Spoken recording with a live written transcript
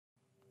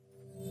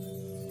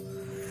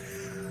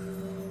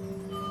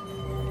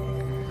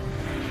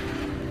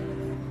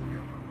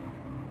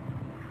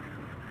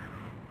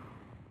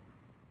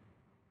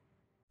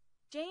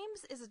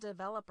James is a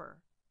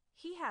developer.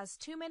 He has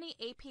too many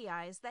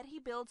APIs that he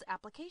builds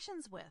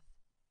applications with.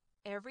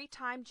 Every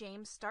time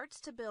James starts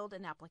to build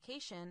an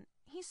application,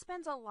 he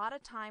spends a lot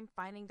of time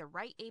finding the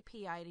right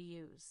API to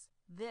use.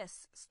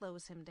 This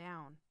slows him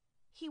down.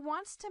 He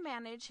wants to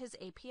manage his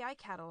API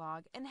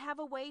catalog and have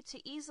a way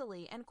to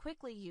easily and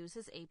quickly use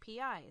his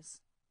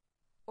APIs.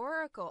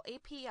 Oracle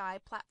API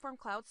Platform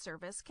Cloud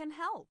Service can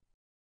help.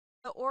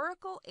 The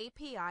Oracle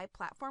API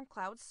Platform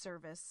Cloud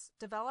Service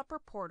developer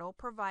portal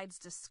provides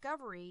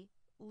discovery,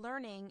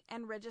 learning,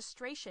 and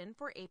registration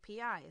for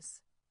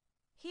APIs.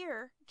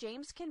 Here,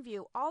 James can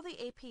view all the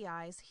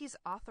APIs he's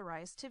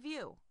authorized to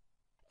view.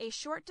 A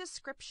short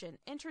description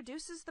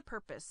introduces the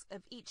purpose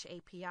of each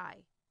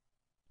API.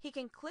 He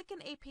can click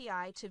an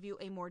API to view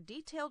a more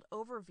detailed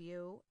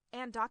overview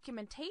and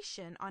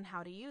documentation on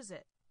how to use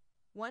it.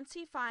 Once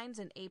he finds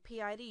an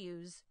API to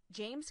use,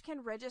 James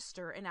can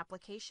register an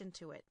application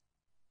to it.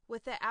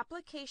 With the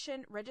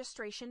application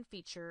registration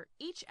feature,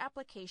 each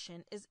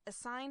application is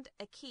assigned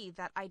a key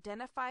that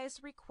identifies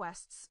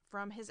requests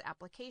from his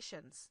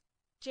applications.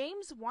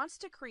 James wants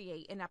to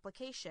create an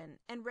application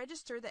and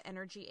register the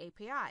Energy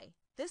API.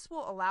 This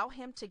will allow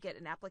him to get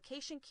an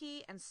application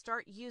key and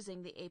start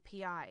using the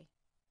API.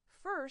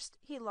 First,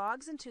 he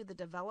logs into the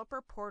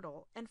developer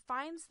portal and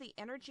finds the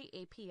Energy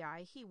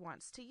API he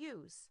wants to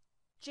use.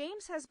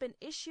 James has been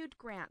issued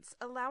grants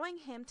allowing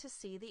him to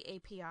see the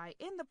API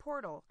in the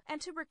portal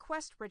and to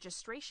request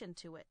registration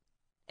to it.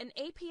 An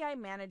API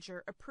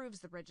manager approves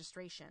the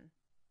registration.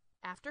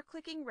 After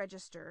clicking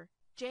Register,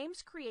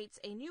 James creates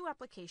a new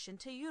application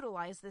to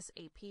utilize this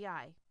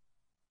API.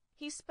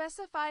 He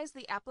specifies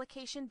the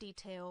application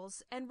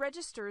details and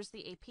registers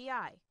the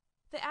API.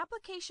 The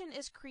application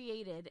is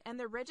created and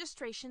the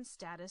registration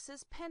status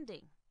is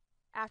pending.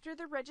 After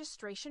the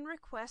registration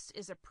request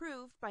is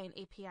approved by an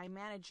API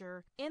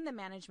manager in the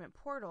management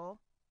portal,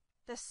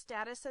 the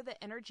status of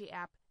the Energy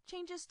app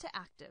changes to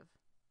active.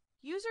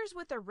 Users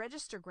with a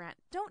register grant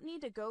don't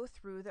need to go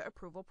through the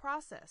approval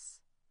process.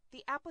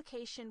 The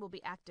application will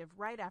be active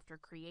right after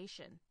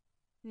creation.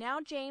 Now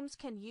James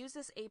can use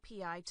this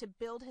API to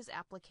build his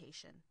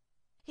application.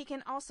 He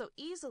can also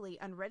easily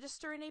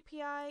unregister an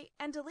API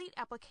and delete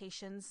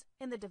applications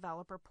in the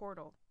developer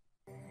portal.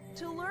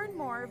 To learn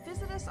more,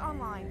 visit us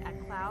online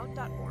at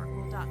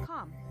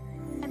cloud.oracle.com.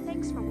 And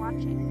thanks for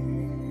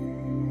watching.